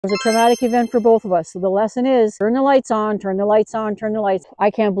It was a traumatic event for both of us. So the lesson is turn the lights on, turn the lights on, turn the lights.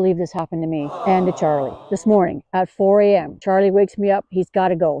 I can't believe this happened to me and to Charlie this morning at 4 a.m. Charlie wakes me up. He's got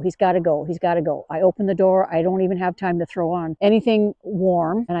to go. He's got to go. He's got to go. I open the door. I don't even have time to throw on anything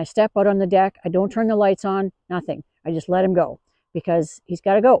warm. And I step out on the deck. I don't turn the lights on, nothing. I just let him go because he's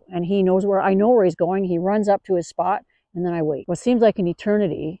got to go. And he knows where I know where he's going. He runs up to his spot. And then I wait. What seems like an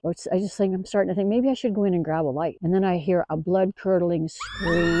eternity. I just think, I'm starting to think maybe I should go in and grab a light. And then I hear a blood-curdling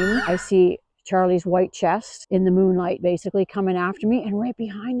scream. I see Charlie's white chest in the moonlight basically coming after me. And right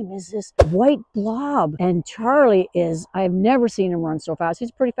behind him is this white blob. And Charlie is, I've never seen him run so fast.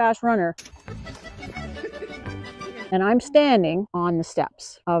 He's a pretty fast runner. And I'm standing on the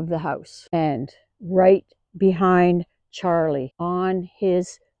steps of the house. And right behind Charlie, on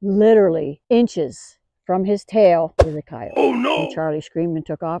his literally inches from his tail, is a coyote. Oh no! And Charlie screamed and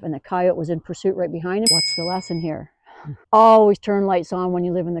took off, and the coyote was in pursuit right behind him. What's the lesson here? Always turn lights on when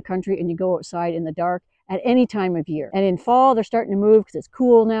you live in the country and you go outside in the dark at any time of year. And in fall, they're starting to move because it's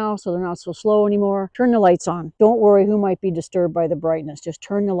cool now, so they're not so slow anymore. Turn the lights on. Don't worry who might be disturbed by the brightness. Just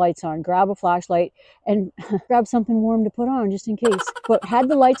turn the lights on. Grab a flashlight and grab something warm to put on just in case. But had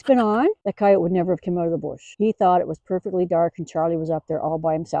the lights been on, that coyote would never have come out of the bush. He thought it was perfectly dark and Charlie was up there all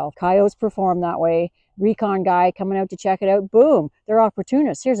by himself. Coyotes perform that way. Recon guy coming out to check it out. Boom, they're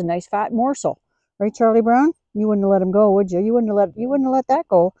opportunists. Here's a nice fat morsel. Right, Charlie Brown? You wouldn't have let him go, would you? You wouldn't have let that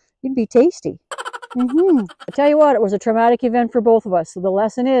go. You'd be tasty. I tell you what, it was a traumatic event for both of us. So the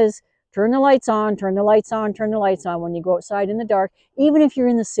lesson is turn the lights on, turn the lights on, turn the lights on when you go outside in the dark, even if you're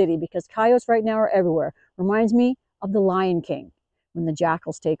in the city, because coyotes right now are everywhere. Reminds me of the Lion King when the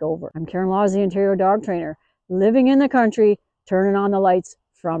jackals take over. I'm Karen Laws, the Ontario dog trainer, living in the country, turning on the lights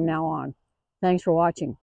from now on. Thanks for watching.